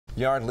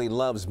Yeardley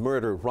Love's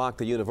murder rocked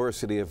the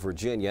University of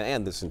Virginia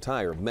and this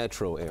entire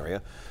metro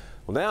area.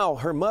 Well, now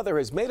her mother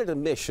has made it a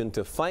mission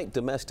to fight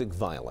domestic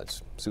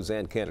violence.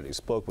 Suzanne Kennedy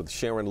spoke with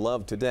Sharon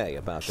Love today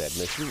about that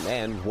mission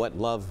and what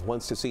Love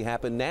wants to see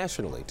happen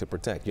nationally to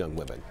protect young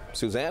women.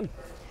 Suzanne?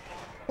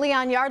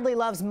 Leon, Yeardley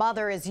Love's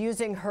mother is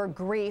using her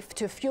grief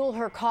to fuel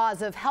her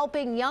cause of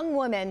helping young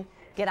women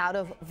get out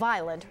of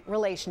violent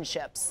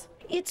relationships.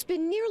 It's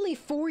been nearly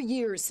 4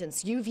 years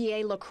since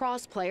UVA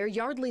lacrosse player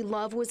Yeardley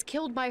Love was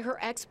killed by her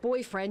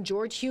ex-boyfriend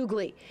George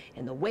Hughley.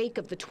 In the wake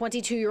of the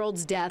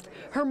 22-year-old's death,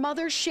 her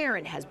mother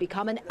Sharon has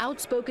become an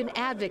outspoken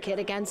advocate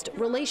against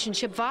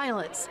relationship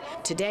violence.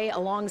 Today,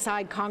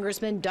 alongside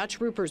Congressman Dutch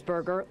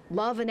Ruppersberger,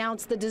 Love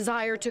announced the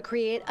desire to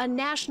create a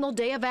national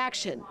day of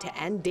action to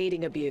end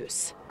dating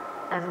abuse.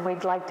 And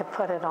we'd like to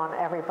put it on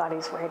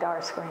everybody's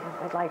radar screen.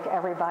 We'd like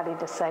everybody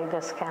to say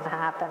this can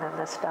happen and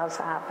this does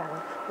happen.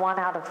 1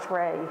 out of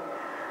 3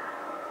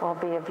 will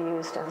be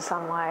abused in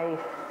some way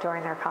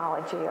during their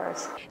college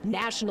years.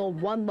 National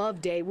One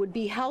Love Day would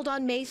be held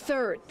on May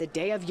 3rd, the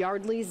day of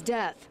Yeardley's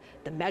death.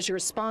 The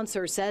measure's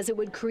sponsor says it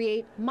would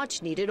create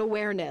much-needed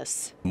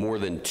awareness. More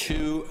than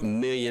 2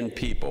 million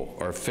people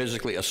are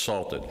physically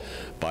assaulted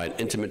by an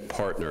intimate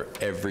partner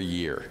every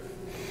year.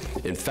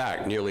 In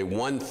fact, nearly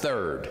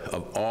 1/3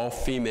 of all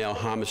female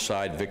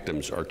homicide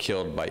victims are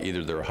killed by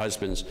either their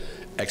husbands,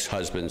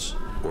 ex-husbands,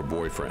 or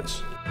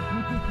boyfriends.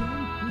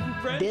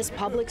 This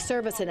public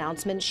service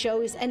announcement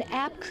shows an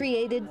app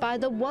created by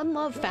the One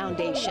Love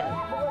Foundation.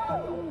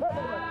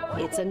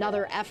 It's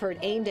another effort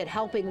aimed at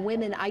helping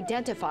women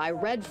identify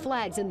red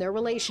flags in their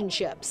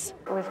relationships.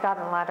 We've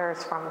gotten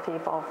letters from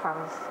people, from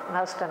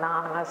most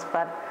anonymous,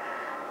 but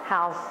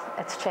how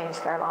it's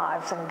changed their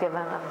lives and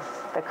given them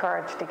the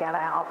courage to get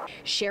out.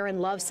 Sharon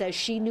Love says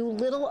she knew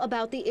little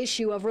about the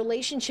issue of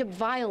relationship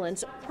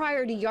violence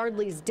prior to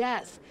Yeardley's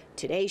death.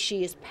 Today,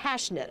 she is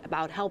passionate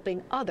about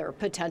helping other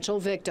potential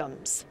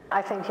victims.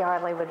 I think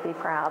Yeardley would be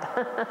proud.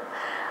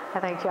 I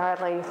think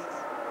Yeardley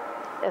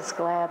is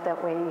glad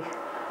that we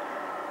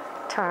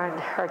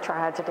turned her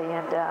tragedy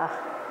into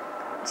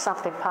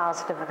something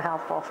positive and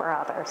helpful for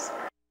others.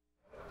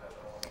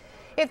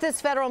 If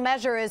this federal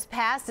measure is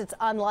passed, it's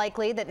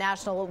unlikely that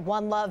National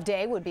One Love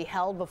Day would be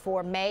held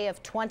before May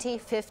of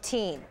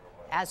 2015.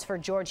 As for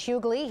George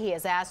Hughley, he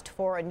has asked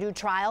for a new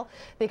trial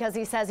because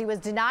he says he was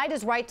denied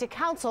his right to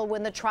counsel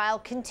when the trial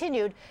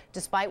continued,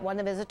 despite one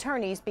of his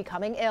attorneys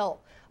becoming ill.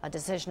 A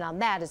decision on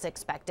that is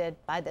expected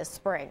by this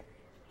spring.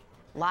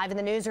 Live in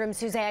the newsroom,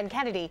 Suzanne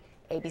Kennedy,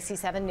 ABC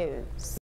 7 News.